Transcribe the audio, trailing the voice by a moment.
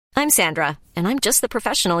I'm Sandra, and I'm just the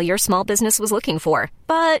professional your small business was looking for.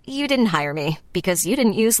 But you didn't hire me because you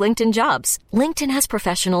didn't use LinkedIn Jobs. LinkedIn has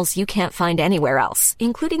professionals you can't find anywhere else,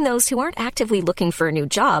 including those who aren't actively looking for a new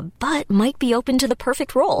job, but might be open to the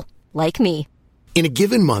perfect role, like me. In a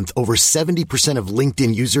given month, over 70% of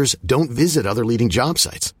LinkedIn users don't visit other leading job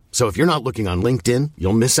sites. So if you're not looking on LinkedIn,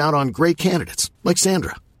 you'll miss out on great candidates like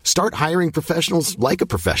Sandra. Start hiring professionals like a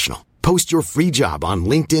professional. Post your free job on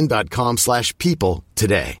linkedin.com/people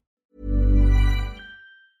today.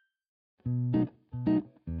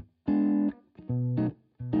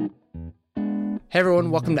 Hey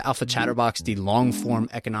everyone, welcome to Alphachatterbox, the long-form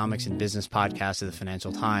economics and business podcast of the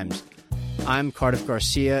Financial Times. I'm Cardiff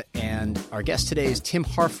Garcia, and our guest today is Tim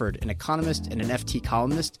Harford, an economist and an FT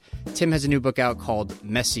columnist. Tim has a new book out called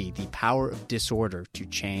Messy, The Power of Disorder to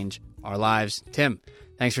Change Our Lives. Tim,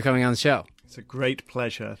 thanks for coming on the show. It's a great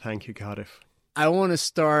pleasure. Thank you, Cardiff. I want to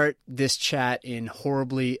start this chat in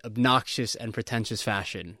horribly obnoxious and pretentious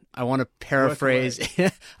fashion. I want to paraphrase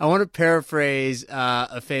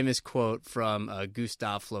a famous quote from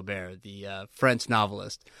Gustave Flaubert, the French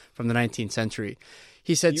novelist from the 19th century.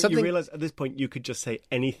 He said something. You realize at this point you could just say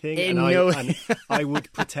anything, and I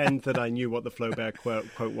would pretend that I knew what the Flaubert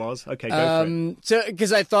quote was. Okay, go for it. So,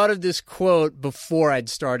 because I thought of this quote before I'd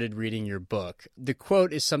started reading your book. The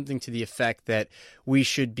quote is something to the effect that we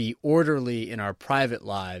should be orderly in our private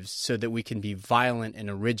lives so that we can be violent and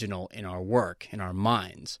original in our work, in our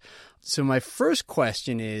minds. So my first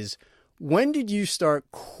question is, when did you start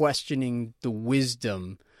questioning the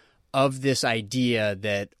wisdom of this idea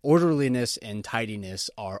that orderliness and tidiness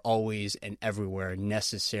are always and everywhere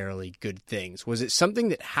necessarily good things? Was it something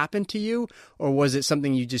that happened to you, or was it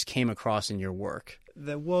something you just came across in your work?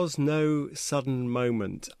 There was no sudden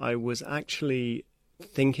moment. I was actually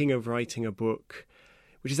thinking of writing a book,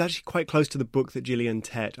 which is actually quite close to the book that Gillian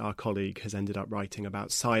Tett, our colleague, has ended up writing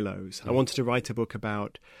about silos. I wanted to write a book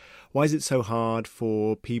about why is it so hard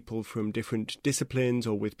for people from different disciplines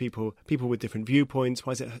or with people with different viewpoints?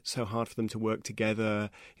 Why is it so hard for them to work together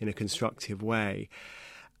in a constructive way?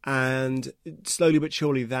 And slowly but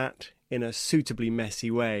surely that, in a suitably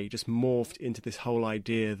messy way, just morphed into this whole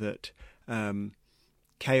idea that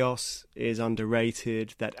chaos is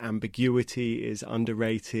underrated, that ambiguity is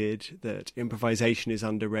underrated, that improvisation is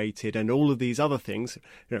underrated, and all of these other things,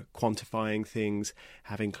 quantifying things,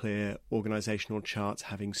 having clear organizational charts,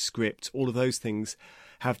 having scripts, all of those things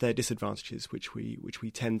have their disadvantages, which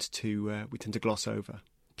we tend to gloss over.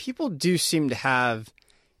 People do seem to have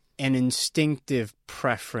an instinctive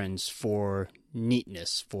preference for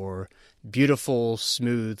neatness, for beautiful,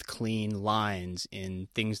 smooth, clean lines in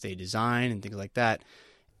things they design and things like that.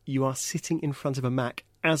 You are sitting in front of a Mac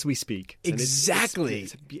as we speak. Exactly.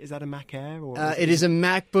 Is that a Mac Air? Or it is a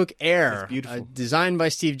MacBook Air. It's beautiful. Designed by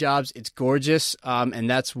Steve Jobs. It's gorgeous, and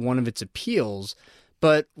that's one of its appeals.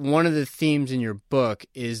 But one of the themes in your book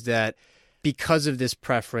is that because of this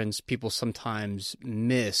preference, people sometimes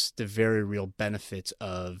miss the very real benefits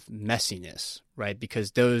of messiness, right?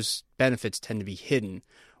 Because those benefits tend to be hidden,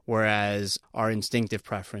 whereas our instinctive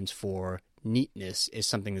preference for neatness is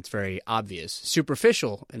something that's very obvious,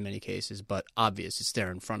 superficial in many cases, but obvious. It's there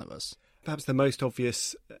in front of us. Perhaps the most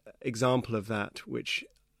obvious example of that, which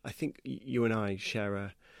I think you and I share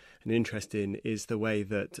an interest in, is the way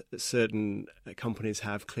that certain companies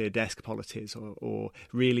have clear desk policies or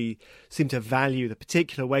really seem to value the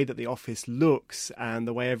particular way that the office looks and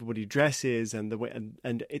the way everybody dresses and the way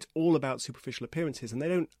and it's all about superficial appearances, and they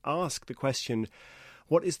don't ask the question,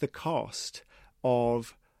 what is the cost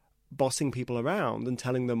of bossing people around and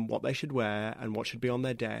telling them what they should wear and what should be on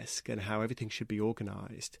their desk and how everything should be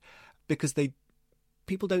organized? Because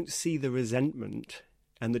people don't see the resentment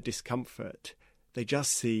and the discomfort. They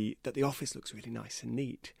just see that the office looks really nice and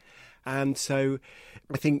neat. And so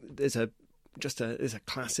I think there's a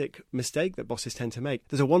classic mistake that bosses tend to make.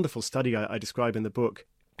 There's a wonderful study I describe in the book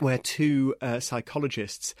where two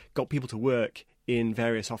psychologists got people to work in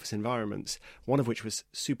various office environments, one of which was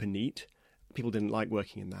super neat. People didn't like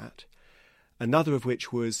working in that. Another of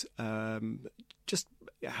which was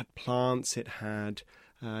it had plants, it had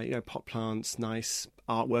pot plants, nice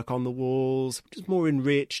artwork on the walls, just more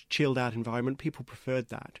enriched, chilled out environment. People preferred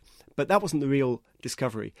that. But that wasn't the real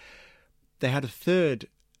discovery. They had a third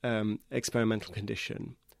experimental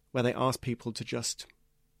condition where they asked people to just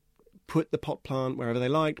put the pot plant wherever they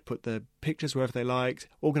liked, put the pictures wherever they liked,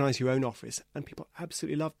 organise your own office. And people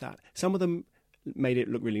absolutely loved that. Some of them made it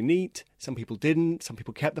look really neat. Some people didn't. Some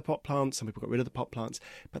people kept the pot plants. Some people got rid of the pot plants.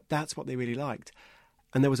 But that's what they really liked.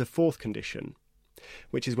 And there was a fourth condition,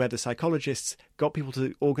 which is where the psychologists got people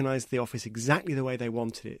to organise the office exactly the way they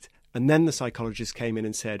wanted it. And then the psychologists came in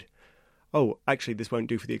and said, oh, actually, this won't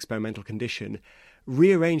do for the experimental condition,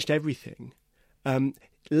 rearranged everything,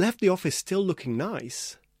 left the office still looking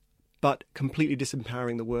nice, but completely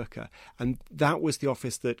disempowering the worker. And that was the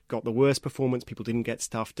office that got the worst performance. People didn't get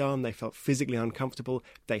stuff done. They felt physically uncomfortable.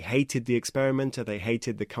 They hated the experimenter. They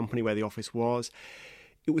hated the company where the office was.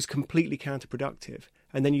 It was completely counterproductive.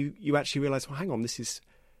 And then you actually realize, well, hang on, this is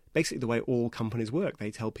basically the way all companies work. They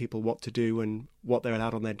tell people what to do and what they're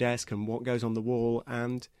allowed on their desk and what goes on the wall,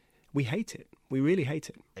 and we hate it. We really hate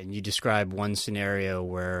it. And you described one scenario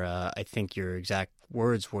where I think your exact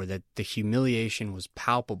words were that the humiliation was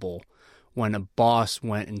palpable when a boss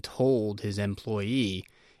went and told his employee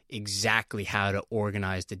exactly how to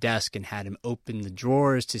organize the desk and had him open the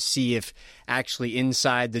drawers to see if actually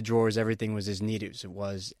inside the drawers everything was as neat as it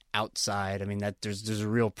was outside. I mean, that there's a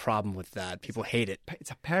real problem with that. People hate it.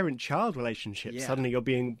 It's a parent-child relationship. Yeah. Suddenly you're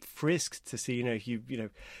being frisked to see,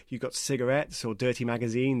 you've got cigarettes or dirty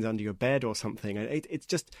magazines under your bed or something. And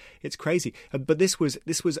it's crazy. But this was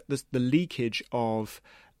the leakage of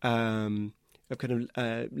kind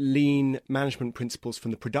of lean management principles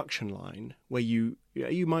from the production line, where you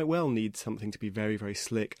might well need something to be very, very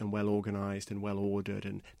slick and well organized and well ordered,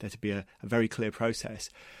 and there to be a very clear process,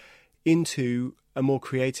 into a more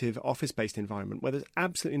creative office-based environment where there's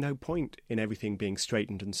absolutely no point in everything being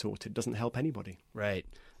straightened and sorted. It doesn't help anybody. Right.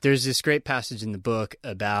 There's this great passage in the book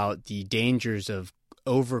about the dangers of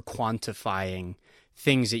over-quantifying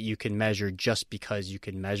things that you can measure just because you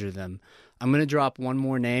can measure them. I'm going to drop one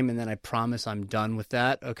more name, and then I promise I'm done with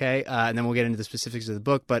that, okay? And then we'll get into the specifics of the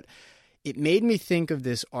book. But it made me think of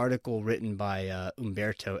this article written by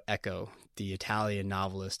Umberto Eco, the Italian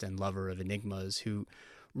novelist and lover of enigmas, who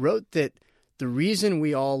wrote that the reason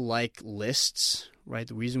we all like lists, right,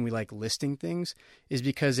 the reason we like listing things is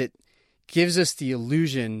because it gives us the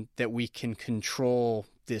illusion that we can control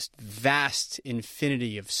this vast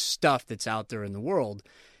infinity of stuff that's out there in the world.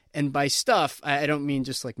 And by stuff, I don't mean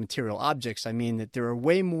just like material objects. I mean that there are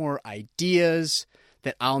way more ideas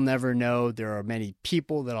that I'll never know. There are many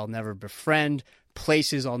people that I'll never befriend,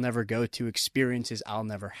 places I'll never go to, experiences I'll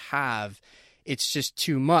never have. It's just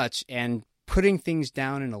too much. And putting things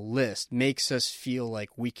down in a list makes us feel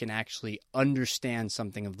like we can actually understand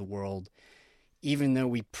something of the world, even though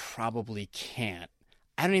we probably can't.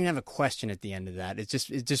 I don't even have a question at the end of that.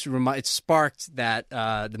 It sparked that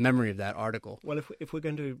the memory of that article. Well, if we're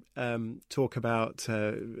going to talk about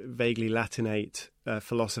vaguely Latinate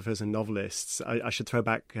philosophers and novelists, I should throw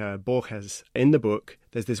back Borges. In the book,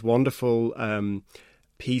 there's this wonderful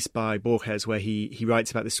piece by Borges where he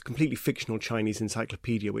writes about this completely fictional Chinese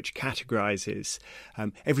encyclopedia which categorizes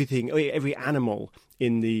every animal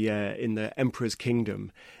in the emperor's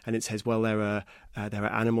kingdom, and it says, well, there are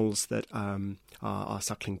animals that are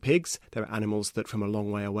suckling pigs. There are animals that from a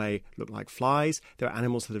long way away look like flies. There are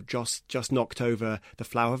animals that have just knocked over the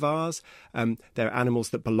flower vase. There are animals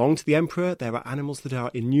that belong to the emperor. There are animals that are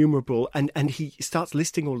innumerable, and he starts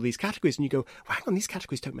listing all of these categories, and you go, well, hang on, these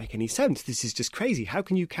categories don't make any sense. This is just crazy. How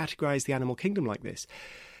can you categorize the animal kingdom like this?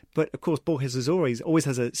 But of course, Borges always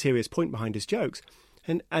has a serious point behind his jokes,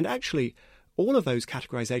 and actually, all of those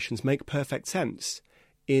categorizations make perfect sense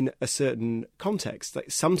in a certain context.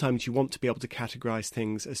 Like sometimes you want to be able to categorize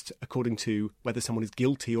things according to whether someone is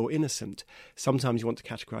guilty or innocent. Sometimes you want to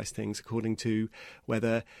categorize things according to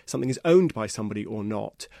whether something is owned by somebody or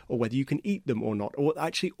not, or whether you can eat them or not. Or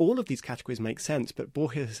actually, all of these categories make sense, but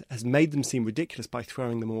Borges has made them seem ridiculous by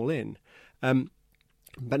throwing them all in.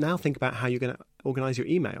 But now think about how you're going to organize your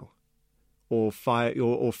email or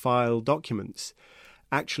file documents.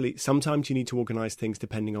 Actually, sometimes you need to organize things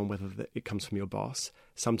depending on whether it comes from your boss,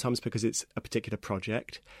 sometimes because it's a particular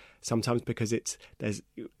project, sometimes because there's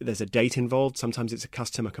a date involved, sometimes it's a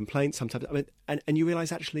customer complaint, and you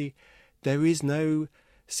realize actually there is no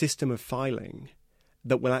system of filing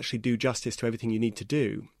that will actually do justice to everything you need to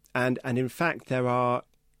do. And in fact, there are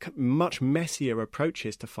much messier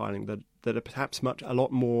approaches to filing that are perhaps a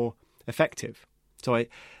lot more effective. So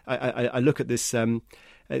I look at this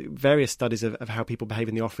various studies of how people behave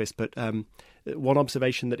in the office, but one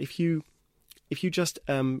observation that if you just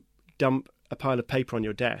dump a pile of paper on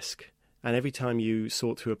your desk, and every time you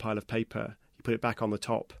sort through a pile of paper, you put it back on the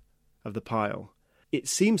top of the pile, it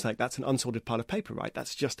seems like that's an unsorted pile of paper, right?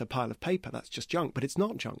 That's just a pile of paper. That's just junk. But it's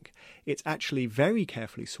not junk. It's actually very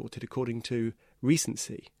carefully sorted according to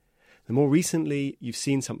recency. The more recently you've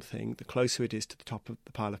seen something, the closer it is to the top of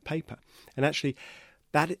the pile of paper. And actually,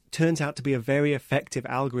 that turns out to be a very effective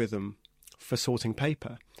algorithm for sorting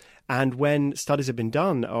paper. And when studies have been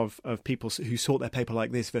done of people who sort their paper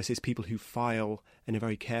like this versus people who file in a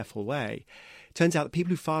very careful way, it turns out that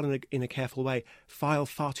people who file in a careful way file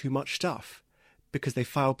far too much stuff because they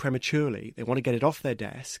file prematurely. They want to get it off their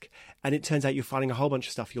desk, and it turns out you're filing a whole bunch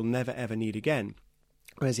of stuff you'll never, ever need again.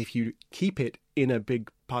 Whereas if you keep it in a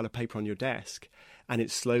big pile of paper on your desk and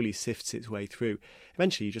it slowly sifts its way through,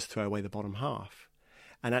 eventually you just throw away the bottom half.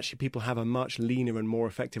 And actually people have a much leaner and more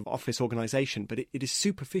effective office organisation, but it is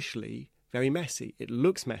superficially very messy. It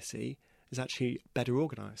looks messy. It's actually better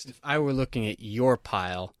organised. If I were looking at your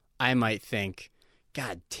pile, I might think,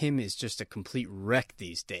 God, Tim is just a complete wreck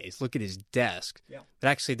these days. Look at his desk. Yeah. But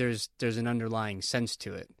actually, there's an underlying sense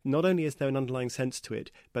to it. Not only is there an underlying sense to it,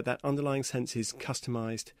 but that underlying sense is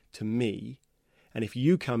customized to me. And if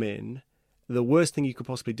you come in, the worst thing you could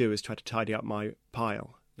possibly do is try to tidy up my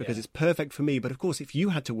pile, because it's perfect for me. But of course, if you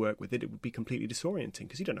had to work with it, it would be completely disorienting,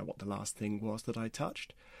 because you don't know what the last thing was that I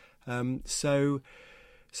touched. So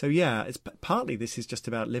yeah, it's partly this is just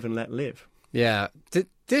about live and let live. Yeah,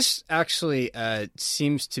 this actually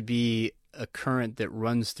seems to be a current that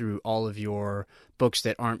runs through all of your books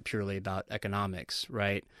that aren't purely about economics,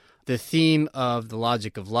 right? The theme of The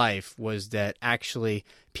Logic of Life was that actually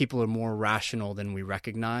people are more rational than we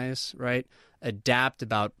recognize, right? Adapt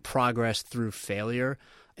about progress through failure.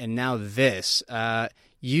 And now this,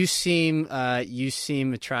 you seem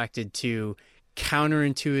attracted to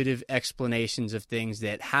counterintuitive explanations of things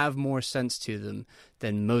that have more sense to them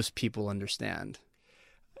than most people understand.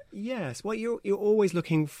 Yes, well, you're always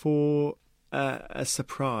looking for a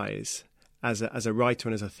surprise as a writer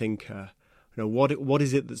and as a thinker. You know, what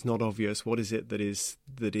is it that's not obvious? What is it that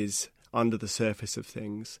is under the surface of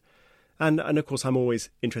things? And of course, I'm always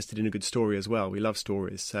interested in a good story as well. We love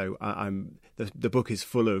stories, so the book is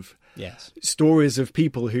full of stories of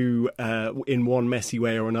people who, in one messy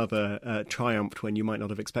way or another, triumphed when you might not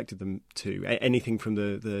have expected them to. Anything from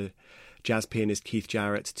the jazz pianist Keith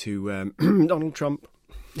Jarrett to Donald Trump.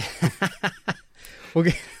 We'll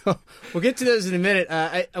get to those in a minute.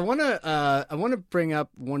 I want to bring up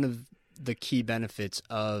one of the key benefits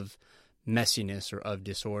of messiness or of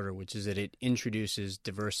disorder, which is that it introduces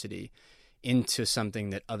diversity into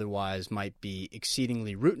something that otherwise might be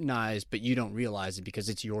exceedingly routinized, but you don't realize it because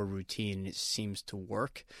it's your routine and it seems to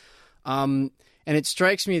work. And it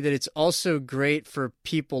strikes me that it's also great for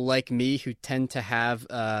people like me who tend to have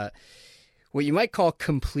what you might call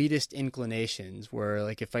completist inclinations, where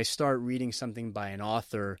like if I start reading something by an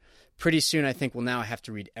author, pretty soon I think, well, now I have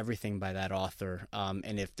to read everything by that author.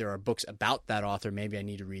 And if there are books about that author, maybe I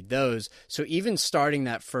need to read those. So even starting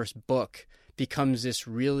that first book becomes this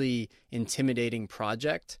really intimidating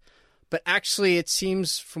project. But actually, it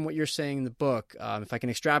seems from what you're saying in the book, if I can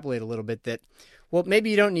extrapolate a little bit, that, well, maybe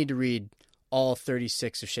you don't need to read all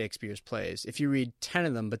 36 of Shakespeare's plays. If you read 10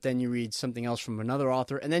 of them, but then you read something else from another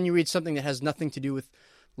author, and then you read something that has nothing to do with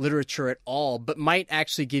literature at all, but might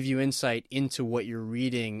actually give you insight into what you're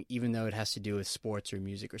reading, even though it has to do with sports or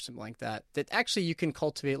music or something like that, that actually you can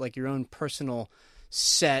cultivate like your own personal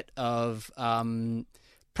set of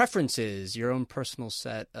preferences, your own personal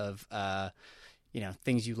set of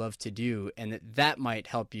things you love to do, and that might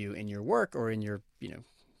help you in your work or in your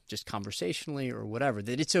just conversationally or whatever,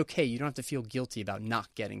 that it's okay. You don't have to feel guilty about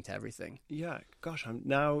not getting to everything. Yeah, gosh,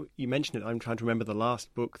 now you mention it, I'm trying to remember the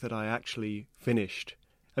last book that I actually finished.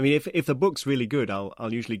 I mean, if the book's really good,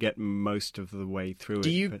 I'll usually get most of the way through it. Do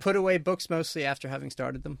you put away books mostly after having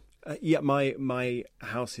started them? Yeah, my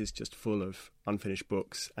house is just full of unfinished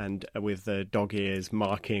books, and with dog ears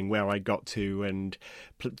marking where I got to and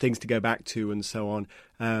things to go back to and so on.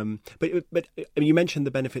 But I mean, you mentioned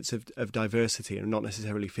the benefits of diversity and not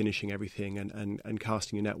necessarily finishing everything and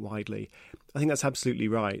casting your net widely. I think that's absolutely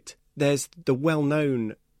right. There's the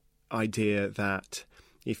well-known idea that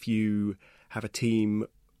if you have a team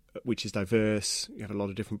which is diverse, you have a lot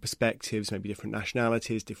of different perspectives, maybe different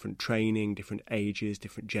nationalities, different training, different ages,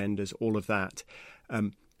 different genders, all of that.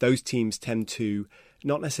 Those teams tend to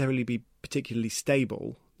not necessarily be particularly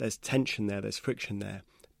stable. There's tension there, there's friction there,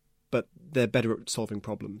 but they're better at solving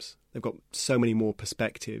problems. They've got so many more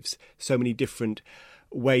perspectives, so many different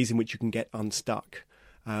ways in which you can get unstuck.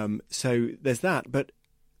 So there's that, but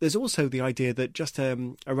there's also the idea that just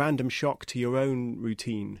a random shock to your own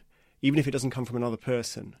routine, even if it doesn't come from another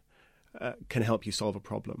person, can help you solve a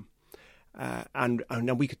problem. And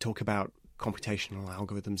we could talk about computational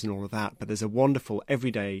algorithms and all of that, but there's a wonderful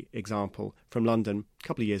everyday example from London a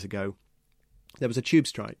couple of years ago. There was a tube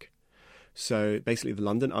strike. So basically the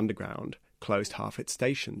London Underground closed half its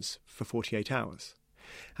stations for 48 hours.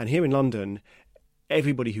 And here in London,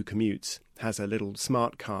 everybody who commutes has a little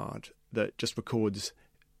smart card that just records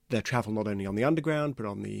their travel not only on the Underground, but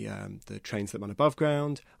on the trains that run above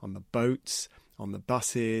ground, on the boats, on the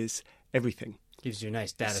buses, everything. Gives you a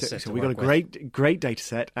nice data set. So we got a great data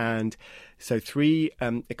set. And so 3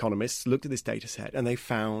 economists looked at this data set and they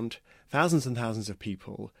found thousands and thousands of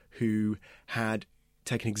people who had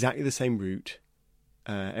taken exactly the same route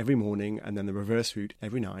every morning and then the reverse route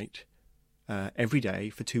every night, every day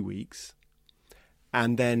for 2 weeks.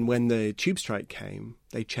 And then when the tube strike came,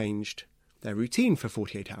 they changed their routine for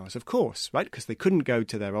 48 hours, of course, right? Because they couldn't go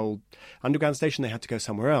to their old underground station. They had to go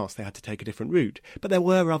somewhere else. They had to take a different route. But there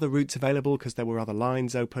were other routes available because there were other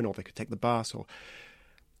lines open, or they could take the bus.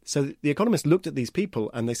 So the economists looked at these people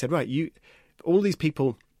and they said, right, all these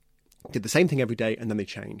people did the same thing every day and then they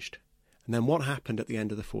changed. And then what happened at the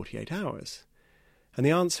end of the 48 hours? And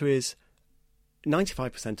the answer is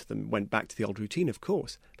 95% of them went back to the old routine, of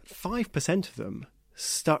course, but 5% of them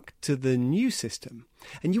stuck to the new system.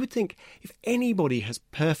 And you would think if anybody has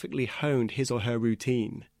perfectly honed his or her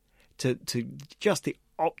routine to just the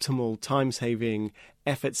optimal time-saving,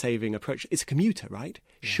 effort-saving approach, it's a commuter, right?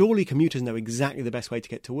 Yeah. Surely commuters know exactly the best way to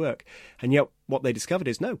get to work. And yet what they discovered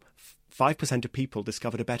is, no, 5% of people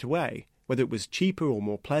discovered a better way. Whether it was cheaper or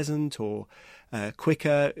more pleasant or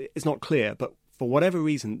quicker, it's not clear. But for whatever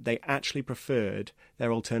reason, they actually preferred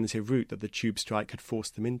their alternative route that the tube strike had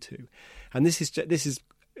forced them into. And this is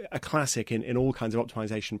a classic in all kinds of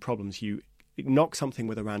optimization problems. You knock something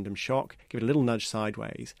with a random shock, give it a little nudge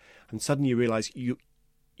sideways, and suddenly you realize you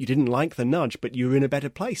didn't like the nudge, but you were in a better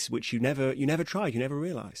place, which you never tried, you never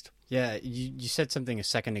realized. Yeah, you said something a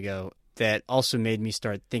second ago that also made me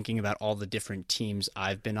start thinking about all the different teams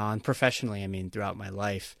I've been on professionally, throughout my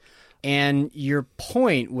life. And your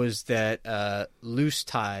point was that loose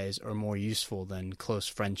ties are more useful than close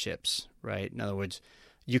friendships, right? In other words,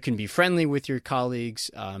 you can be friendly with your colleagues,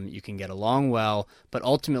 you can get along well, but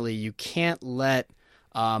ultimately you can't let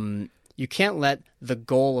the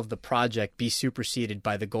goal of the project be superseded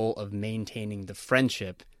by the goal of maintaining the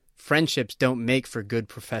friendship. Friendships don't make for good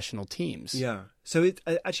professional teams. Yeah. So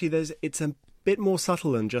it's a bit more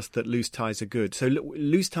subtle than just that loose ties are good. So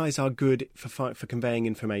loose ties are good for conveying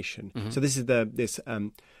information. Mm-hmm. So this is this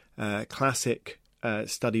classic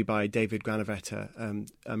study by David Granovetter,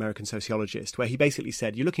 American sociologist, where he basically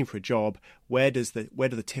said, you're looking for a job. Where do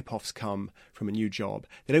the tip-offs come from a new job?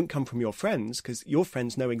 They don't come from your friends, because your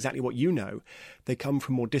friends know exactly what you know. They come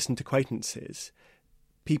from more distant acquaintances.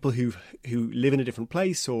 People who live in a different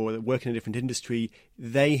place or work in a different industry,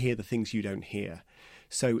 they hear the things you don't hear.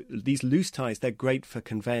 So these loose ties, they're great for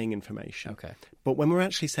conveying information. Okay. But when we're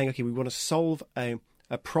actually saying, okay, we want to solve a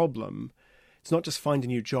problem, it's not just find a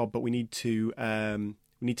new job, but we need to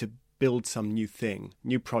build some new thing,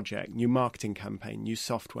 new project, new marketing campaign, new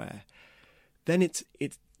software. Then it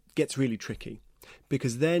gets really tricky,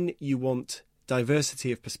 because then you want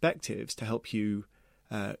diversity of perspectives to help you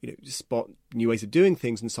spot new ways of doing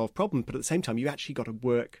things and solve problems, but at the same time, you actually got to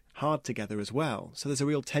work hard together as well. So there's a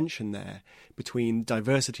real tension there between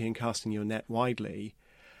diversity and casting your net widely,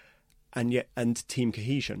 and team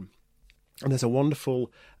cohesion. And there's a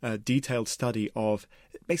wonderful, detailed study of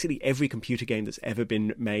basically every computer game that's ever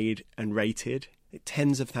been made and rated.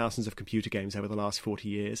 Tens of thousands of computer games over the last 40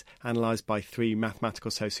 years, analysed by 3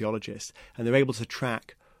 mathematical sociologists, and they're able to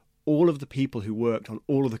track all of the people who worked on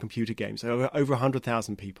all of the computer games, over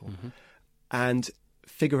 100,000 people, mm-hmm. and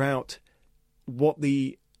figure out what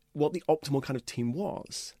the optimal kind of team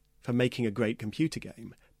was for making a great computer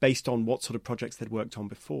game based on what sort of projects they'd worked on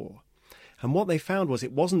before. And what they found was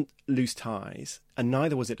it wasn't loose ties, and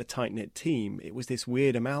neither was it a tight-knit team. It was this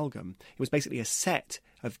weird amalgam. It was basically a set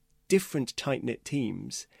of different tight-knit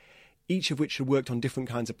teams, each of which had worked on different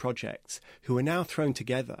kinds of projects, who were now thrown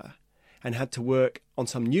together and had to work on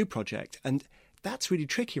some new project. And that's really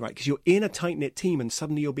tricky, right? Because you're in a tight-knit team and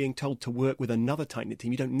suddenly you're being told to work with another tight-knit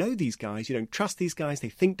team. You don't know these guys. You don't trust these guys. They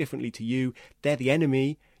think differently to you. They're the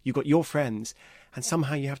enemy. You've got your friends. And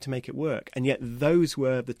somehow you have to make it work. And yet those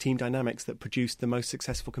were the team dynamics that produced the most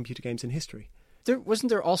successful computer games in history.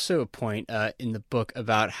 Wasn't there also a point in the book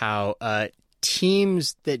about how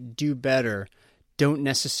teams that do better don't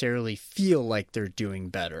necessarily feel like they're doing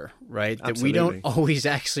better, right? Absolutely. That we don't always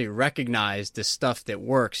actually recognize the stuff that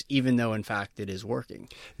works, even though, in fact, it is working.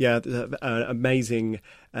 Yeah, an amazing,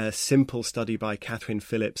 simple study by Catherine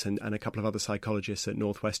Phillips and a couple of other psychologists at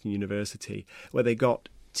Northwestern University, where they got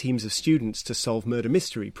teams of students to solve murder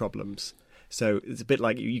mystery problems. So it's a bit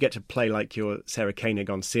like you get to play like you're Sarah Koenig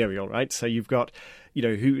on Serial, right? So you've got,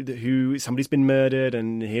 who somebody's been murdered,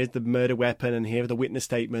 and here's the murder weapon, and here are the witness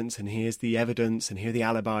statements, and here's the evidence, and here are the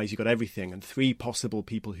alibis. You've got everything, and 3 possible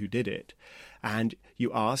people who did it. And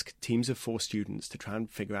you ask teams of 4 students to try and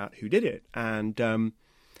figure out who did it. And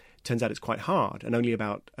turns out it's quite hard, and only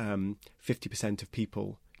about 50% of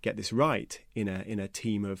people get this right in a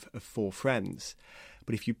team of 4 friends.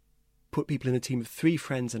 But if you put people in a team of 3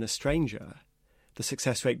 friends and a stranger, the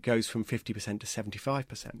success rate goes from 50% to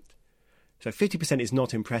 75%. So 50% is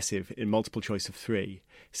not impressive in multiple choice of 3.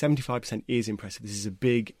 75% is impressive. This is a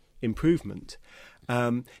big improvement.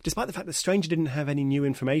 Despite the fact that the stranger didn't have any new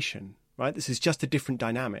information, right? This is just a different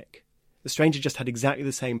dynamic. The stranger just had exactly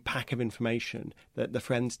the same pack of information that the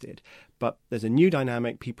friends did. But there's a new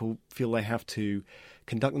dynamic. People feel they have to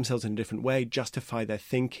conduct themselves in a different way, justify their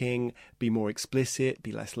thinking, be more explicit,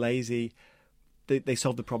 be less lazy. They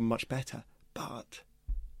solved the problem much better. But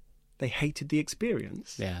they hated the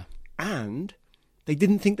experience. Yeah. And they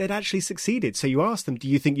didn't think they'd actually succeeded. So you ask them, do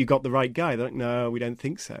you think you got the right guy? They're like, no, we don't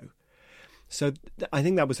think so. So I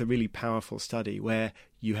think that was a really powerful study where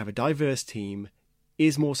you have a diverse team,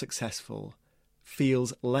 is more successful,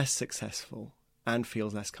 feels less successful, and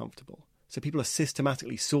feels less comfortable. So people are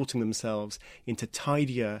systematically sorting themselves into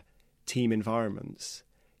tidier team environments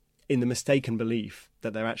in the mistaken belief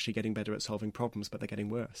that they're actually getting better at solving problems, but they're getting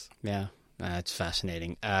worse. Yeah, that's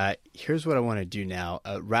fascinating. Here's what I want to do now.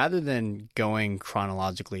 Rather than going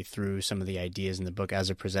chronologically through some of the ideas in the book as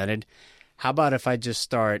they're presented, how about if I just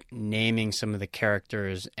start naming some of the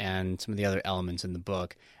characters and some of the other elements in the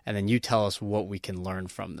book, and then you tell us what we can learn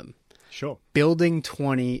from them? Sure. Building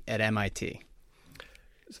 20 at MIT.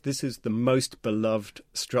 So this is the most beloved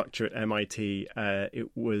structure at MIT. It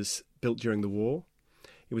was built during the war.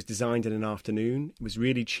 It was designed in an afternoon. It was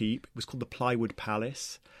really cheap. It was called the Plywood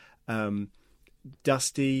Palace.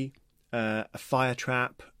 Dusty, a fire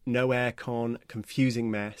trap, no aircon, confusing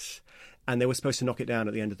mess. And they were supposed to knock it down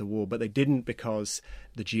at the end of the war, but they didn't because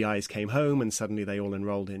the GIs came home and suddenly they all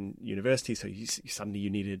enrolled in university. So suddenly you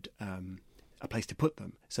needed a place to put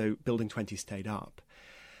them. So Building 20 stayed up.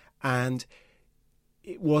 And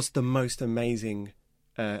it was the most amazing,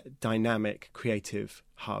 dynamic, creative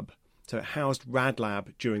hub. So it housed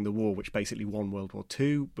RadLab during the war, which basically won World War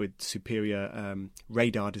II with superior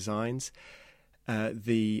radar designs.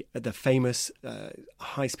 The famous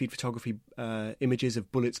high-speed photography images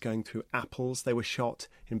of bullets going through apples, they were shot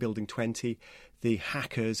in Building 20. The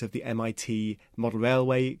hackers of the MIT Model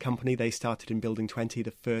Railway Company, they started in Building 20.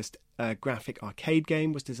 The first graphic arcade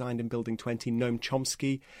game was designed in Building 20. Noam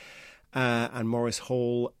Chomsky and Morris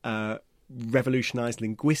Hall revolutionized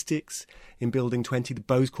linguistics in Building 20. The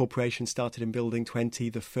Bose Corporation started in Building 20.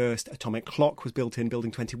 The first atomic clock was built in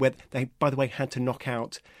Building 20, where they, by the way, had to knock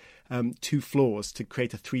out 2 floors to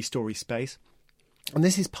create a 3-story space. And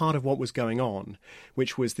this is part of what was going on,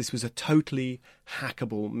 which was this was a totally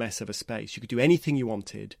hackable mess of a space. You could do anything you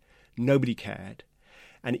wanted. Nobody cared.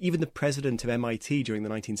 And even the president of MIT during the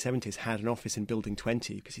 1970s had an office in Building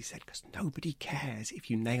 20 because he said, because nobody cares if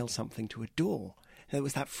you nail something to a door. And it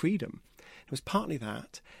was that freedom. It was partly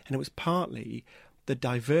that, and it was partly the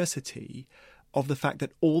diversity of the fact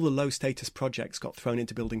that all the low-status projects got thrown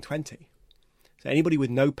into Building 20. So anybody with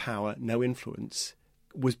no power, no influence,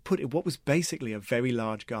 was put in what was basically a very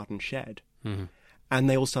large garden shed. Mm-hmm. And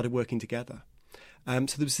they all started working together.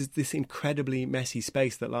 So there was this incredibly messy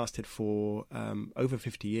space that lasted for over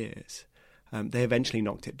 50 years. They eventually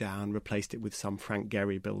knocked it down, replaced it with some Frank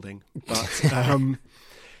Gehry building.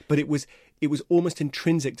 But it was almost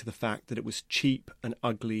intrinsic to the fact that it was cheap and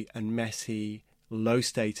ugly and messy, low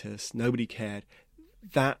status, nobody cared.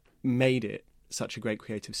 That made it such a great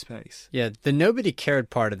creative space. Yeah, the nobody cared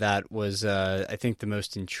part of that was, I think, the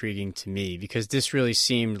most intriguing to me, because this really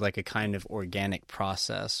seemed like a kind of organic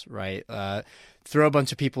process, right? Throw a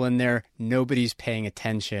bunch of people in there, nobody's paying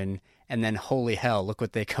attention, and then holy hell, look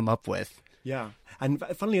what they come up with. Yeah. And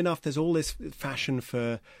funnily enough, there's all this fashion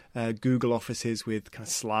for Google offices with kind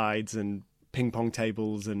of slides and ping pong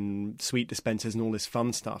tables and sweet dispensers and all this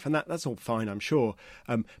fun stuff. And that's all fine, I'm sure.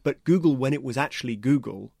 But Google, when it was actually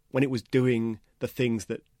Google, when it was doing the things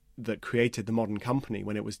that created the modern company,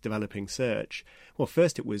 when it was developing search, well,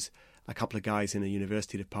 first it was a couple of guys in a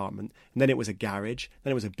university department, and then it was a garage,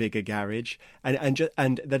 then it was a bigger garage, and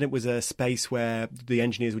then it was a space where the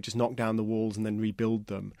engineers would just knock down the walls and then rebuild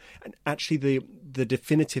them. And actually the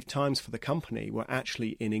definitive times for the company were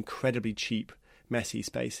actually in incredibly cheap, messy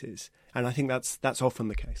spaces. And I think that's often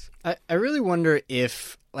the case. I really wonder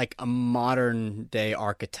if, like, a modern day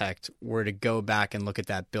architect were to go back and look at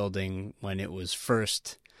that building when it was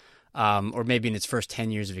first, or maybe in its first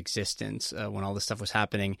 10 years of existence, when all this stuff was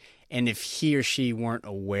happening, and if he or she weren't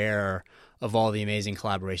aware of all the amazing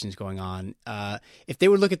collaborations going on, if they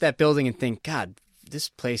would look at that building and think, God, this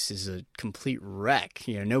place is a complete wreck.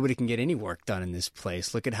 Nobody can get any work done in this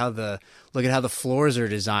place. Look at how the floors are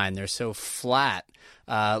designed. They're so flat.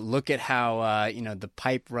 Look at how the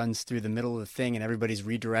pipe runs through the middle of the thing, and everybody's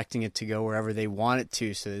redirecting it to go wherever they want it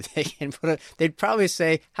to, so that they can put it. They'd probably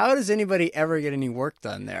say, "How does anybody ever get any work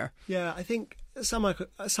done there?" Yeah, I think some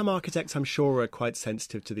architects, I'm sure, are quite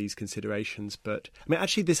sensitive to these considerations. But I mean,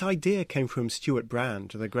 actually, this idea came from Stuart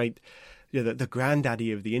Brand, the great. The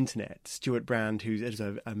granddaddy of the internet, Stuart Brand, who is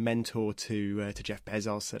a mentor to Jeff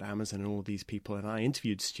Bezos at Amazon and all these people. And I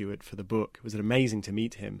interviewed Stuart for the book. It was amazing to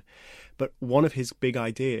meet him. But one of his big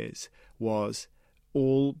ideas was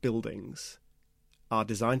all buildings are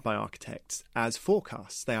designed by architects as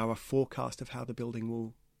forecasts. They are a forecast of how the building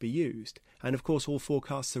will be used. And of course, all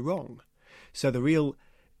forecasts are wrong. So the real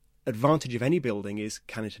advantage of any building is,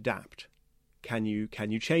 can it adapt? Can you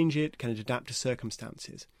change it? Can it adapt to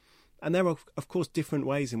circumstances? And there are, of course, different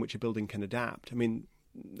ways in which a building can adapt. I mean,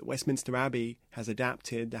 Westminster Abbey has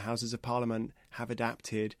adapted, the Houses of Parliament have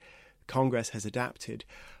adapted, Congress has adapted.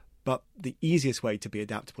 But the easiest way to be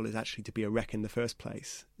adaptable is actually to be a wreck in the first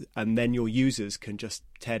place. And then your users can just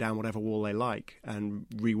tear down whatever wall they like and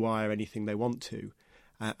rewire anything they want to.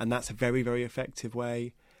 And that's a very, very effective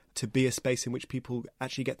way to be a space in which people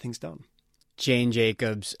actually get things done. Jane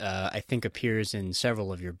Jacobs, I think, appears in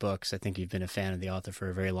several of your books. I think you've been a fan of the author for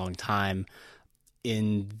a very long time.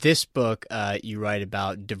 In this book, you write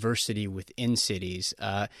about diversity within cities.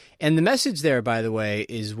 And the message there, by the way,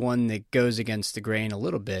 is one that goes against the grain a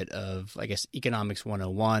little bit of, I guess, Economics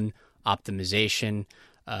 101, optimization,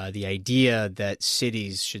 the idea that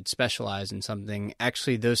cities should specialize in something.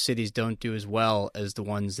 Actually, those cities don't do as well as the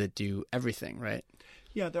ones that do everything, right?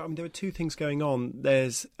 Yeah, there are two things going on.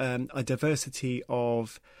 There's a diversity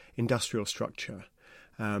of industrial structure.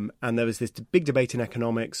 And there was this big debate in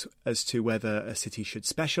economics as to whether a city should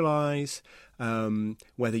specialise,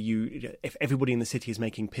 if everybody in the city is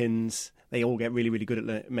making pins, they all get really, really good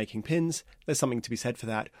at making pins. There's something to be said for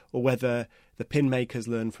that. Or whether the pin makers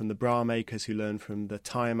learn from the bra makers, who learn from the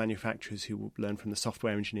tyre manufacturers, who learn from the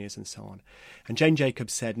software engineers, and so on. And Jane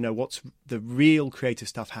Jacobs said, no, what's the real creative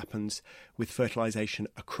stuff happens with fertilisation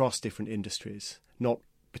across different industries, not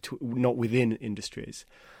within industries.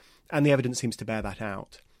 And the evidence seems to bear that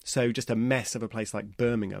out. So just a mess of a place like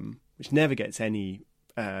Birmingham, which never gets any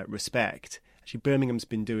respect. Actually, Birmingham's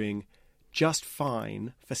been doing just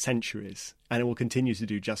fine for centuries, and it will continue to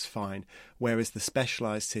do just fine, whereas the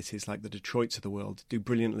specialised cities like the Detroits of the world do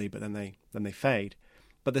brilliantly, but then they fade.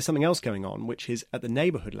 But there's something else going on, which is at the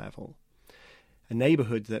neighbourhood level. A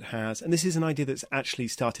neighbourhood that has, and this is an idea that's actually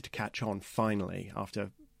started to catch on finally,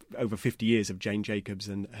 after over 50 years of Jane Jacobs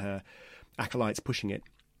and her acolytes pushing it.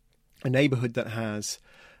 A neighbourhood that has,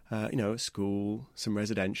 a school, some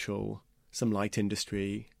residential, some light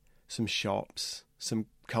industry, some shops, some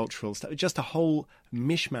cultural stuff, just a whole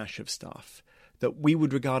mishmash of stuff that we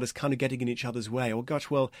would regard as kind of getting in each other's way. Or, gosh,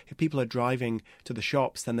 well, if people are driving to the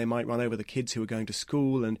shops, then they might run over the kids who are going to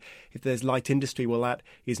school. And if there's light industry, well, that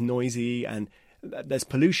is noisy and there's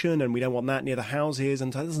pollution and we don't want that near the houses.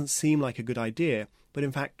 And so it doesn't seem like a good idea. But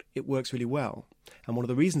in fact, it works really well. And one of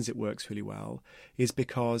the reasons it works really well is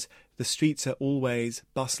because the streets are always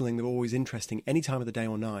bustling, they're always interesting, any time of the day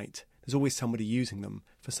or night. There's always somebody using them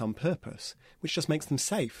for some purpose, which just makes them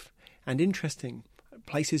safe and interesting,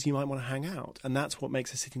 places you might want to hang out. And that's what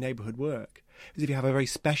makes a city neighbourhood work. Is if you have a very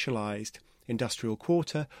specialised industrial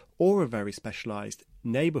quarter or a very specialised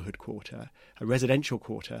neighbourhood quarter, a residential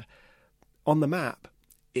quarter, on the map,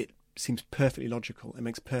 it seems perfectly logical. It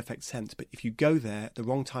makes perfect sense. But if you go there at the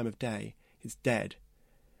wrong time of day, it's dead.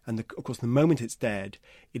 And of course, the moment it's dead,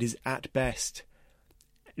 it is at best,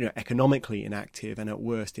 economically inactive, and at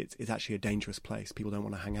worst, it's actually a dangerous place. People don't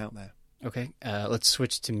want to hang out there. Okay, let's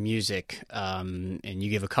switch to music. And you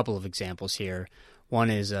give a couple of examples here. One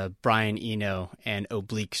is Brian Eno and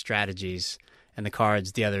Oblique Strategies, and the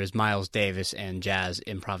cards. The other is Miles Davis and jazz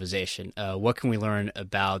improvisation. What can we learn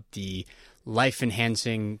about the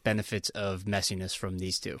life-enhancing benefits of messiness from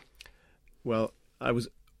these two? Well, I was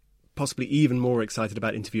possibly even more excited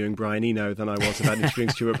about interviewing Brian Eno than I was about interviewing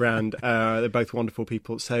Stuart Brand. They're both wonderful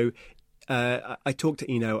people. So I talked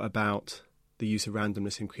to Eno about the use of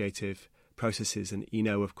randomness in creative processes. And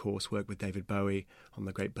Eno, of course, worked with David Bowie on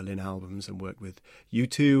the great Berlin albums and worked with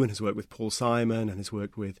U2 and has worked with Paul Simon and has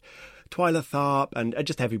worked with Twyla Tharp and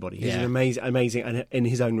just everybody. He's an amazing, and in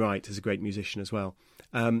his own right, is a great musician as well.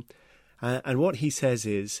 And what he says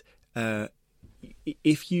is,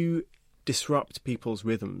 if you disrupt people's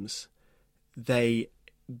rhythms, they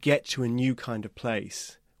get to a new kind of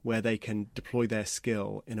place where they can deploy their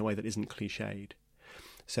skill in a way that isn't cliched.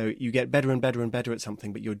 So you get better and better and better at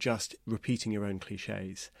something, but you're just repeating your own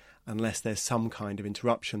cliches unless there's some kind of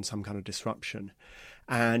interruption, some kind of disruption.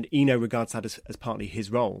 And Eno regards that as partly his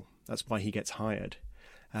role. That's why he gets hired.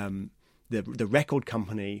 The record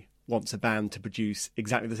company wants a band to produce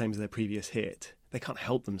exactly the same as their previous hit. They can't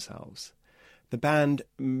help themselves. The band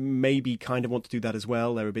maybe kind of want to do that as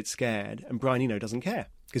well. They're a bit scared. And Brian Eno doesn't care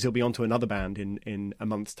because he'll be on to another band in a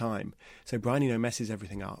month's time. So Brian Eno messes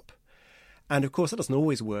everything up. And of course, that doesn't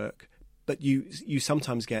always work, but you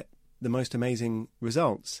sometimes get the most amazing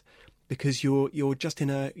results because you're just in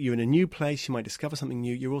a new place. You might discover something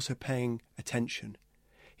new. You're also paying attention.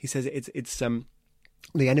 He says it's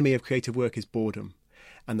the enemy of creative work is boredom,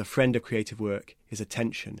 and the friend of creative work is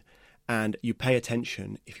attention. And you pay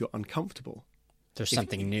attention if you're uncomfortable. There's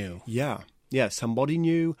something new. Yeah, somebody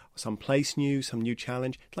new, some place new, some new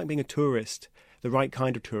challenge. It's like being a tourist, the right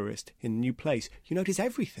kind of tourist in a new place. You notice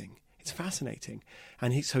everything. It's fascinating.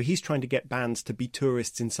 And he's trying to get bands to be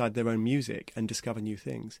tourists inside their own music and discover new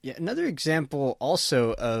things. Yeah, another example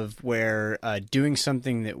also of where doing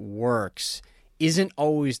something that works isn't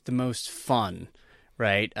always the most fun,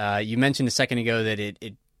 right? You mentioned a second ago that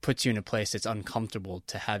it puts you in a place that's uncomfortable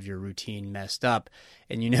to have your routine messed up.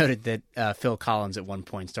 And you noted that Phil Collins at one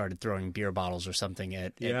point started throwing beer bottles or something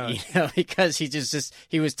at because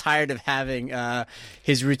he was tired of having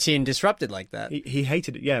his routine disrupted like that. He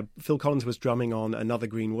hated it. Yeah, Phil Collins was drumming on Another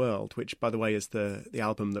Green World, which, by the way, is the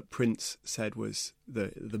album that Prince said was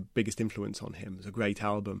the biggest influence on him. It was a great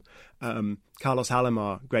album. Carlos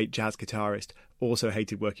Alomar, great jazz guitarist, also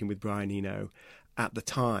hated working with Brian Eno at the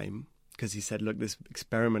time, because he said, look, this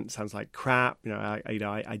experiment sounds like crap.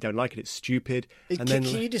 I don't like it. It's stupid. And can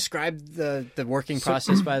you describe the working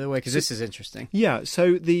process, by the way? Because this is interesting. Yeah.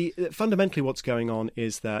 So fundamentally what's going on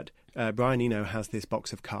is that Brian Eno has this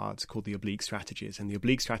box of cards called the oblique strategies. And the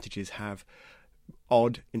oblique strategies have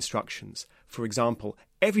odd instructions. For example,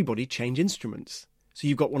 everybody change instruments. So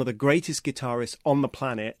you've got one of the greatest guitarists on the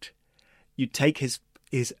planet. You take his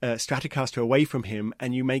Stratocaster away from him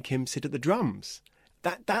and you make him sit at the drums.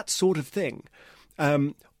 That sort of thing.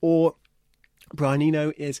 Or Brian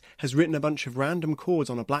Eno has written a bunch of random chords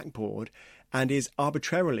on a blackboard and is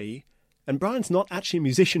arbitrarily, and Brian's not actually a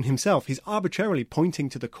musician himself, he's arbitrarily pointing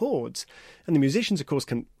to the chords. And the musicians, of course,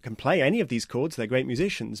 can play any of these chords, they're great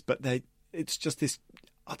musicians, but it's just this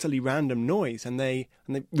utterly random noise, and they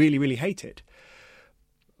really, really hate it.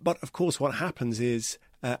 But of course, what happens is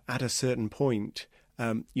at a certain point,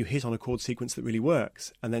 you hit on a chord sequence that really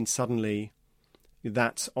works, and then suddenly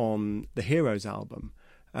that's on the Heroes album.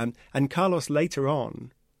 And Carlos later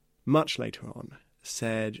on, much later on,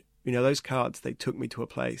 said, those cards, they took me to a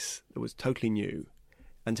place that was totally new.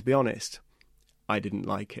 And to be honest, I didn't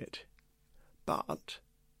like it. But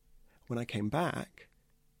when I came back,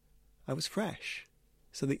 I was fresh.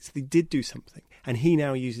 So they did do something. And he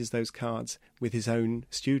now uses those cards with his own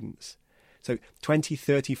students. So 20,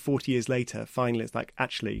 30, 40 years later, finally it's like,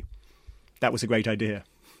 actually, that was a great idea.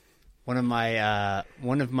 One of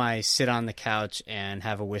my sit on the couch and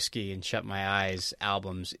have a whiskey and shut my eyes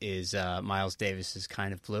albums is Miles Davis's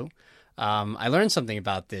Kind of Blue. I learned something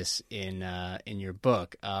about this in your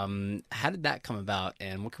book. How did that come about,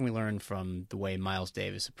 and what can we learn from the way Miles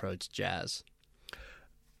Davis approached jazz?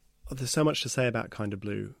 There's so much to say about Kind of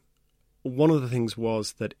Blue. One of the things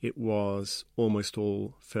was that it was almost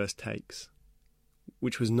all first takes,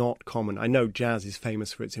 which was not common. I know jazz is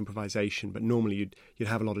famous for its improvisation, but normally you'd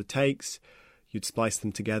have a lot of takes, you'd splice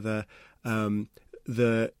them together.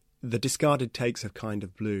 The discarded takes of Kind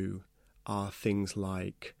of Blue are things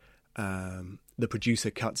like the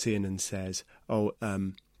producer cuts in and says,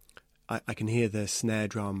 I can hear the snare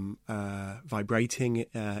drum vibrating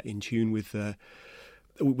in tune with the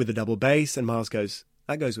double bass, and Miles goes,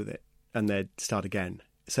 that goes with it, and they'd start again.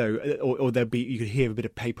 So, or there'd be, you could hear a bit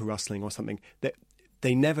of paper rustling or something.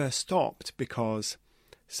 They never stopped because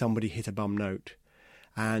somebody hit a bum note.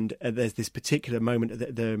 And there's this particular moment,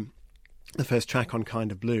 the first track on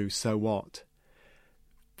Kind of Blue, So What?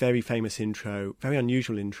 Very famous intro, very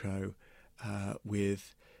unusual intro,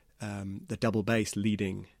 with the double bass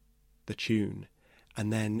leading the tune.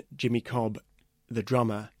 And then Jimmy Cobb, the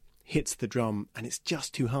drummer, hits the drum, and it's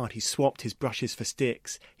just too hard. He's swapped his brushes for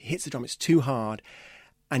sticks. He hits the drum, it's too hard.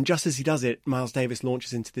 And just as he does it, Miles Davis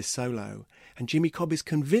launches into this solo. And Jimmy Cobb is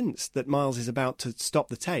convinced that Miles is about to stop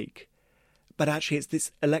the take. But actually, it's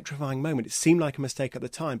this electrifying moment. It seemed like a mistake at the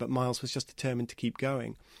time, but Miles was just determined to keep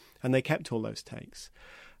going. And they kept all those takes.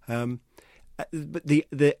 But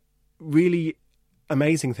the really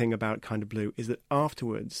amazing thing about Kind of Blue is that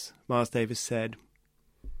afterwards, Miles Davis said,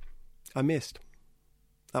 I missed.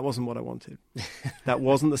 That wasn't what I wanted. That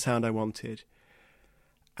wasn't the sound I wanted.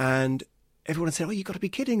 And everyone said, "Oh, you've got to be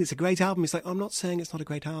kidding. It's a great album." It's like, I'm not saying it's not a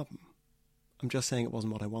great album. I'm just saying it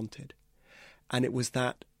wasn't what I wanted. And it was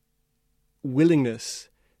that willingness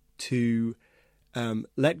to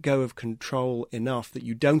let go of control enough that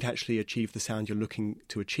you don't actually achieve the sound you're looking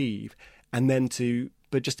to achieve, and then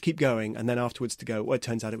but just keep going, and then afterwards to go, well, it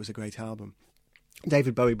turns out it was a great album.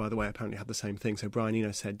 David Bowie, by the way, apparently had the same thing. So Brian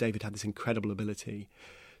Eno said David had this incredible ability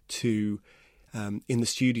to, in the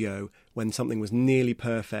studio, when something was nearly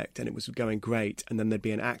perfect and it was going great, and then there'd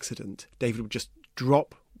be an accident, David would just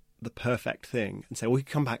drop the perfect thing and say, well, we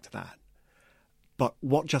can come back to that. But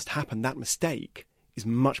what just happened, that mistake, is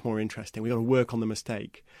much more interesting. We've got to work on the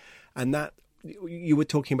mistake. And that, you were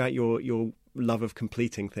talking about your love of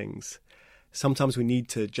completing things. Sometimes we need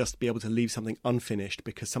to just be able to leave something unfinished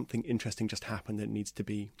because something interesting just happened that needs to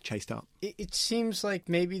be chased up. It seems like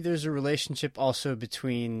maybe there's a relationship also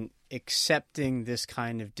between accepting this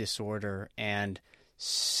kind of disorder and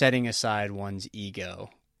setting aside one's ego,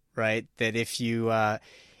 right? That if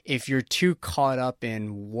you're too caught up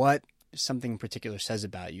in what something in particular says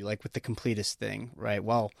about you, like with the completist thing, right?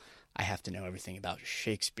 Well, I have to know everything about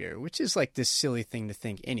Shakespeare, which is like this silly thing to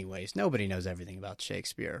think anyways. Nobody knows everything about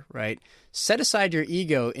Shakespeare, right? Set aside your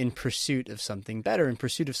ego in pursuit of something better, in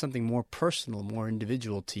pursuit of something more personal, more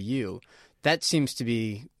individual to you. That seems to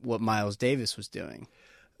be what Miles Davis was doing.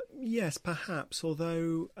 Yes, perhaps,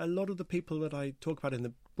 although a lot of the people that I talk about in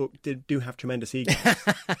the book do have tremendous egos.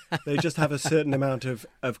 They just have a certain amount of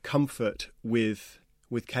comfort with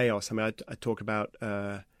chaos. I mean, I talk about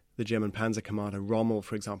the German Panzer commander Rommel,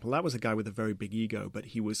 for example. That was a guy with a very big ego, but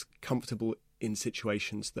he was comfortable in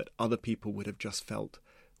situations that other people would have just felt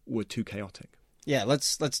were too chaotic. Yeah,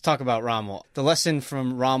 let's talk about Rommel. The lesson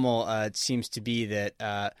from Rommel it seems to be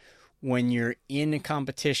that when you're in a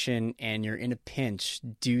competition and you're in a pinch,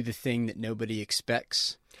 do the thing that nobody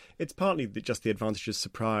expects. It's partly just the advantage of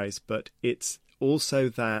surprise, but it's also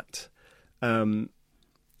that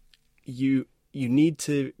you need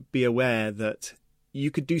to be aware that you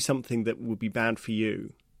could do something that would be bad for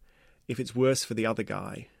you if it's worse for the other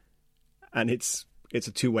guy, and it's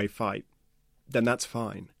a two-way fight, then that's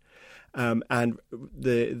fine. And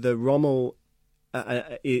the Rommel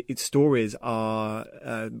its stories are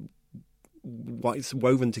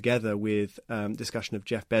woven together with discussion of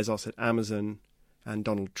Jeff Bezos at Amazon and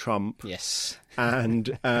Donald Trump. Yes.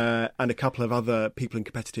 And a couple of other people in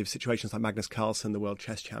competitive situations like Magnus Carlsen, the world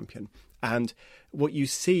chess champion. And what you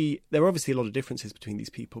see, there are obviously a lot of differences between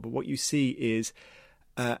these people, but what you see is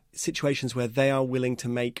situations where they are willing to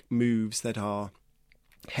make moves that are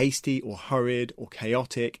hasty or hurried or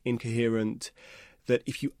chaotic, incoherent, that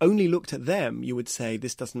if you only looked at them, you would say,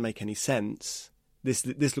 this doesn't make any sense. This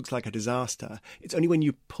looks like a disaster. It's only when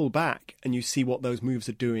you pull back and you see what those moves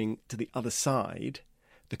are doing to the other side,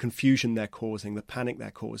 the confusion they're causing, the panic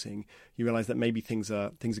they're causing, you realise that maybe things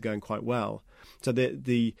are going quite well. So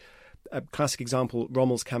the classic example,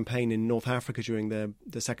 Rommel's campaign in North Africa during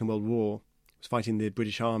the Second World War, was fighting the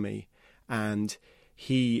British Army, and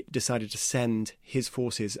he decided to send his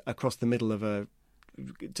forces across the middle of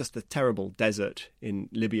just a terrible desert in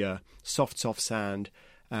Libya, soft sand.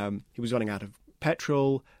 He was running out of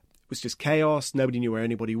petrol. It was just chaos. Nobody knew where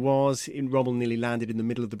anybody was. Rommel nearly landed in the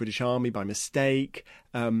middle of the British Army by mistake.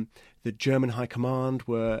 The German High Command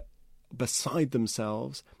were beside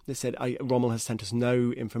themselves. They said, Rommel has sent us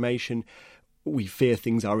no information. We fear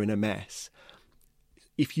things are in a mess.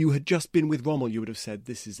 If you had just been with Rommel, you would have said,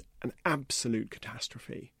 this is an absolute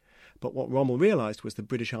catastrophe. But what Rommel realised was the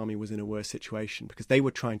British Army was in a worse situation because they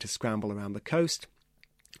were trying to scramble around the coast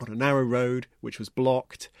on a narrow road, which was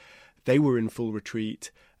blocked. They were in full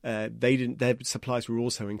retreat. Their supplies were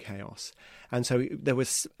also in chaos. And so there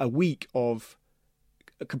was a week of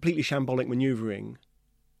a completely shambolic manoeuvring,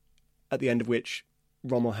 at the end of which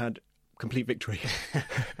Rommel had complete victory,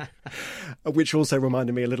 which also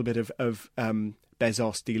reminded me a little bit of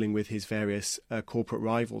Bezos dealing with his various corporate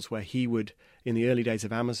rivals, where he would, in the early days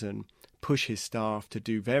of Amazon, push his staff to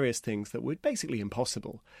do various things that were basically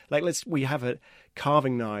impossible. Like we have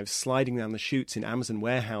carving knives sliding down the chutes in Amazon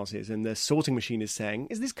warehouses, and the sorting machine is saying,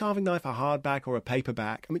 is this carving knife a hardback or a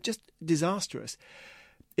paperback? I mean, just disastrous.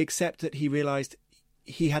 Except that he realised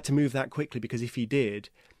he had to move that quickly, because if he did,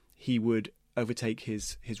 he would overtake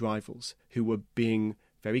his rivals, who were being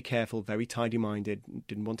very careful, very tidy-minded,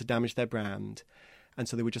 didn't want to damage their brand, and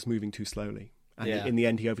so they were just moving too slowly. And in the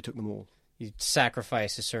end, he overtook them all. You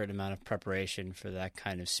sacrifice a certain amount of preparation for that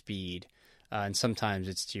kind of speed, and sometimes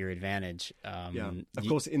it's to your advantage. Of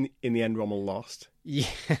course, in the end, Rommel lost. Yeah,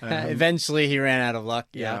 eventually he ran out of luck.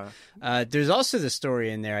 Yeah. There's also the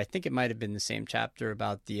story in there, I think it might have been the same chapter,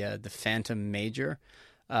 about the Phantom Major.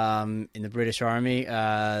 in the British Army.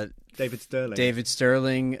 David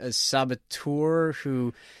Sterling, a saboteur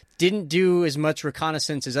who didn't do as much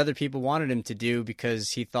reconnaissance as other people wanted him to do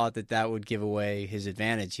because he thought that would give away his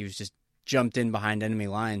advantage. He was just jumped in behind enemy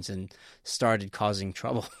lines and started causing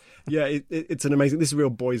trouble. Yeah, it's an amazing. This is a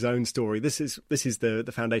real boy's own story. This is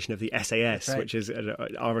the foundation of the SAS, right, which is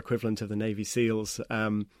our equivalent of the Navy SEALs.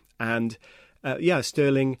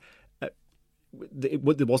 Sterling. It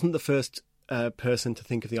wasn't the first person to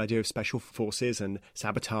think of the idea of special forces and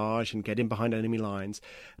sabotage and get in behind enemy lines.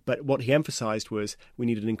 But what he emphasized was we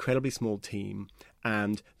need an incredibly small team,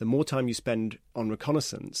 and the more time you spend on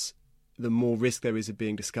reconnaissance, the more risk there is of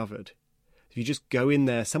being discovered. If you just go in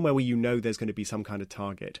there somewhere where you know there's going to be some kind of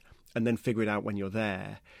target and then figure it out when you're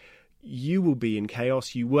there, you will be in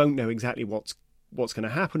chaos. You won't know exactly what's going to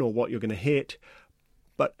happen or what you're going to hit,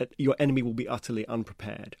 but your enemy will be utterly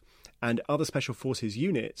unprepared. And other special forces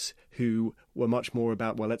units who were much more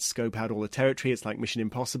about, well, let's scope out all the territory. It's like Mission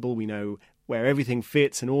Impossible. We know where everything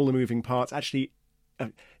fits and all the moving parts. Actually,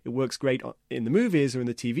 it works great in the movies or in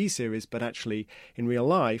the TV series, but actually in real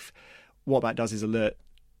life, what that does is alert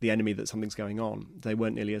the enemy that something's going on. They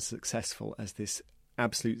weren't nearly as successful as this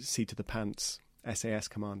absolute seat-of-the-pants SAS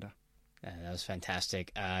commander. That was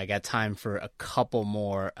fantastic. I got time for a couple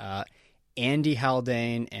more. Andy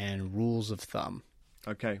Haldane and Rules of Thumb.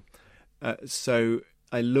 Okay. So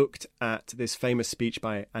I looked at this famous speech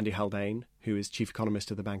by Andy Haldane, who is chief economist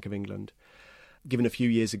of the Bank of England, given a few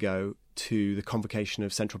years ago to the convocation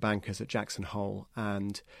of central bankers at Jackson Hole.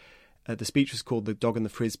 And the speech was called The Dog and the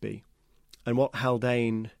Frisbee. And what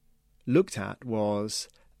Haldane looked at was,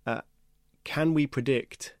 can we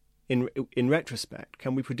predict, in retrospect,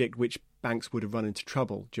 can we predict which banks would have run into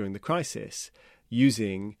trouble during the crisis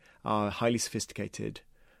using our highly sophisticated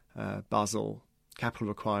Basel capital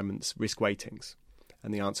requirements risk weightings?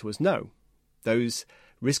 And the answer was no. Those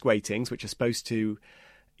risk weightings, which are supposed to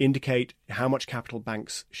indicate how much capital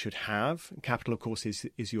banks should have. Capital, of course,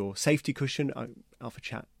 is your safety cushion.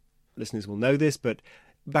 Alphachat listeners will know this, but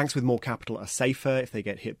banks with more capital are safer if they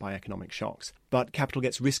get hit by economic shocks. But capital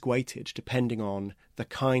gets risk-weighted depending on the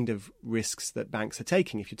kind of risks that banks are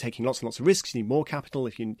taking. If you're taking lots and lots of risks, you need more capital.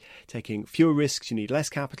 If you're taking fewer risks, you need less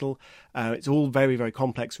capital. It's all very, very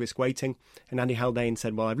complex risk-weighting. And Andy Haldane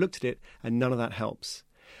said, well, I've looked at it, and none of that helps.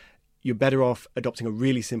 You're better off adopting a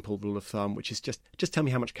really simple rule of thumb, which is just tell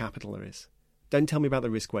me how much capital there is. Don't tell me about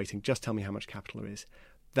the risk-weighting, just tell me how much capital there is.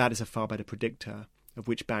 That is a far better predictor of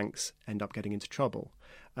which banks end up getting into trouble.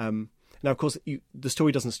 Now, of course, the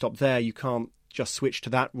story doesn't stop there. You can't just switch to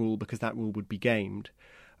that rule because that rule would be gamed.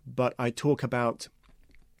 But I talk about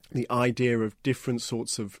the idea of different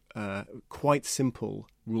sorts of quite simple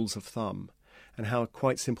rules of thumb and how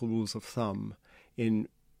quite simple rules of thumb in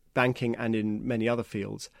banking and in many other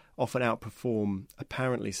fields often outperform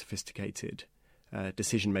apparently sophisticated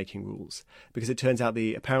decision-making rules, because it turns out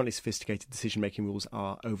the apparently sophisticated decision-making rules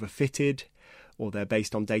are overfitted, or they're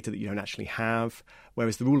based on data that you don't actually have,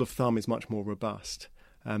 whereas the rule of thumb is much more robust.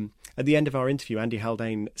 At the end of our interview, Andy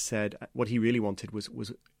Haldane said what he really wanted was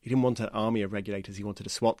he didn't want an army of regulators, he wanted a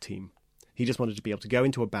SWAT team. He just wanted to be able to go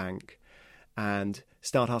into a bank and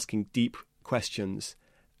start asking deep questions,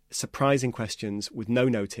 surprising questions with no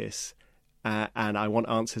notice, and I want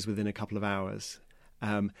answers within a couple of hours.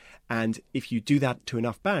 And if you do that to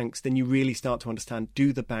enough banks, then you really start to understand,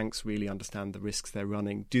 do the banks really understand the risks they're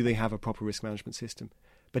running? Do they have a proper risk management system?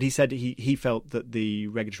 But he said he felt that the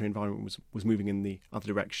regulatory environment was moving in the other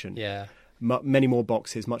direction. Yeah. Many more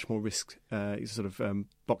boxes, much more risk,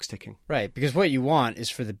 box ticking. Right, because what you want is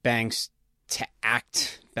for the banks to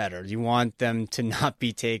act better. You want them to not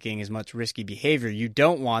be taking as much risky behavior. You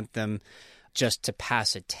don't want them just to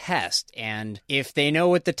pass a test. And if they know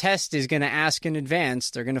what the test is going to ask in advance,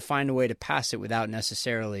 they're going to find a way to pass it without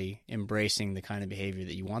necessarily embracing the kind of behavior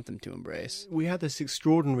that you want them to embrace. We had this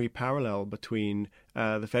extraordinary parallel between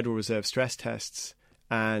the Federal Reserve stress tests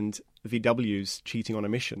and VW's cheating on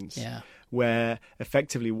emissions, where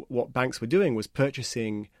effectively what banks were doing was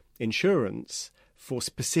purchasing insurance for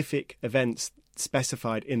specific events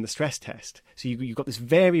specified in the stress test. So you've got this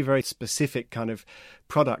very, very specific kind of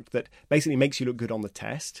product that basically makes you look good on the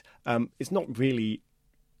test. It's not really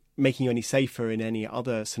making you any safer in any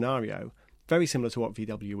other scenario. Very similar to what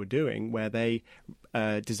VW were doing, where they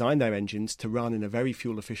designed their engines to run in a very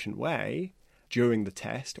fuel-efficient way during the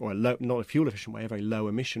test, or not a fuel-efficient way, a very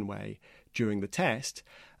low-emission way during the test,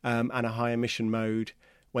 and a high-emission mode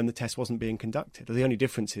when the test wasn't being conducted. The only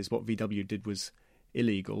difference is what VW did was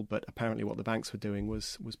illegal, but apparently what the banks were doing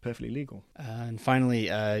was perfectly legal. And finally,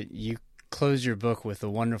 you close your book with a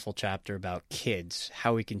wonderful chapter about kids,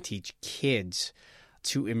 how we can teach kids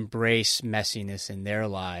to embrace messiness in their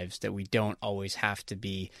lives, that we don't always have to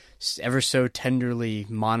be ever so tenderly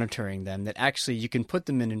monitoring them, that actually you can put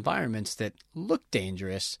them in environments that look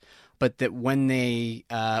dangerous, but that when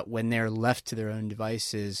they're left to their own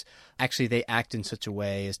devices, actually they act in such a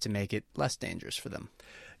way as to make it less dangerous for them.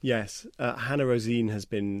 Yes. Hannah Rosine has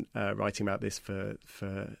been writing about this for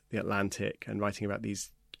The Atlantic, and writing about these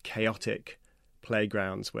chaotic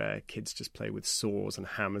playgrounds where kids just play with saws and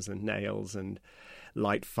hammers and nails and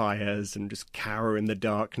light fires and just cower in the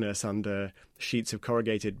darkness under sheets of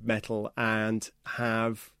corrugated metal and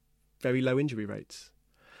have very low injury rates.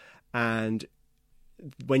 And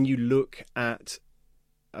when you look at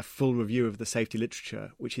a full review of the safety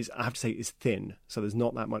literature, which is, I have to say, is thin, so there's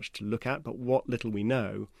not that much to look at, but what little we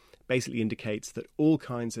know basically indicates that all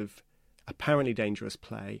kinds of apparently dangerous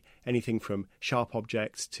play, anything from sharp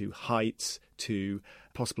objects to heights to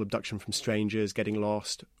possible abduction from strangers, getting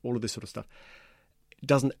lost, all of this sort of stuff,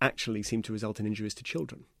 doesn't actually seem to result in injuries to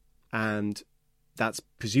children. And that's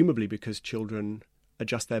presumably because children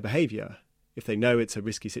adjust their behaviour. If they know it's a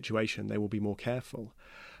risky situation, they will be more careful.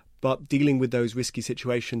 But dealing with those risky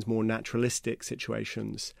situations, more naturalistic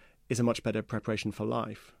situations, is a much better preparation for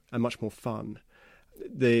life and much more fun.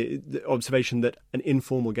 The observation that an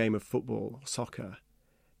informal game of football or soccer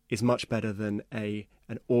is much better than an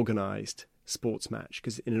organised sports match,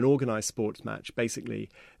 because in an organised sports match, basically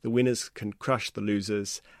the winners can crush the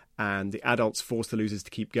losers and the adults force the losers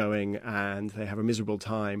to keep going and they have a miserable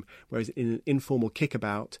time. Whereas in an informal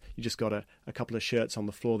kickabout, you just got a couple of shirts on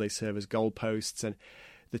the floor, they serve as goalposts, and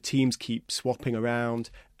the teams keep swapping around.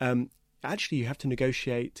 Actually, you have to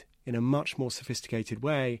negotiate in a much more sophisticated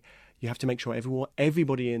way. You have to make sure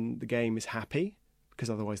everybody in the game is happy, because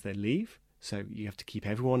otherwise they leave. So you have to keep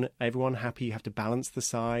everyone happy. You have to balance the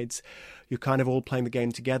sides. You're kind of all playing the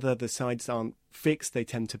game together. The sides aren't fixed. They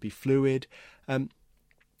tend to be fluid.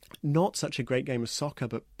 Not such a great game of soccer,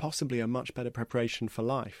 but possibly a much better preparation for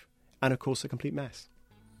life. And, of course, a complete mess.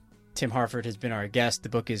 Tim Harford has been our guest. The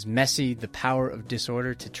book is Messy, The Power of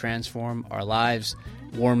Disorder to Transform Our Lives.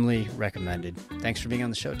 Warmly recommended. Thanks for being on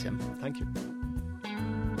the show, Tim. Thank you.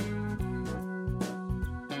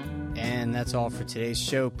 And that's all for today's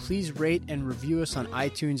show. Please rate and review us on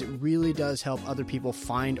iTunes. It really does help other people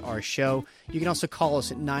find our show. You can also call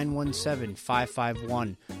us at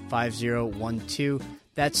 917-551-5012.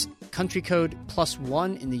 That's country code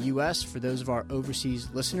 +1 in the U.S. for those of our overseas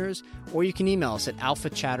listeners. Or you can email us at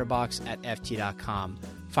alphachatterbox@ft.com.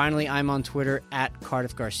 Finally, I'm on Twitter at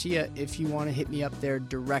Cardiff Garcia if you want to hit me up there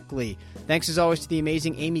directly. Thanks as always to the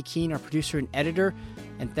amazing Amy Keene, our producer and editor.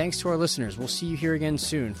 And thanks to our listeners. We'll see you here again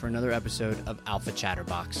soon for another episode of Alpha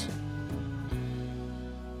Chatterbox.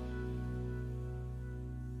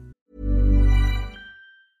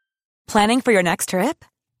 Planning for your next trip?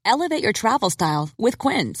 Elevate your travel style with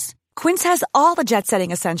Quince. Quince has all the jet-setting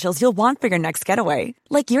essentials you'll want for your next getaway,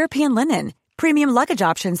 like European linen, premium luggage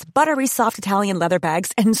options, buttery soft Italian leather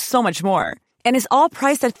bags, and so much more. And is all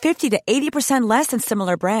priced at 50 to 80% less than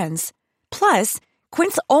similar brands. Plus,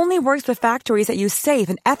 Quince only works with factories that use safe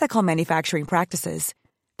and ethical manufacturing practices.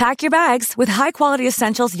 Pack your bags with high-quality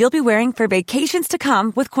essentials you'll be wearing for vacations to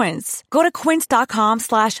come with Quince. Go to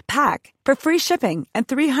quince.com/pack for free shipping and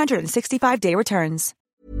 365-day returns.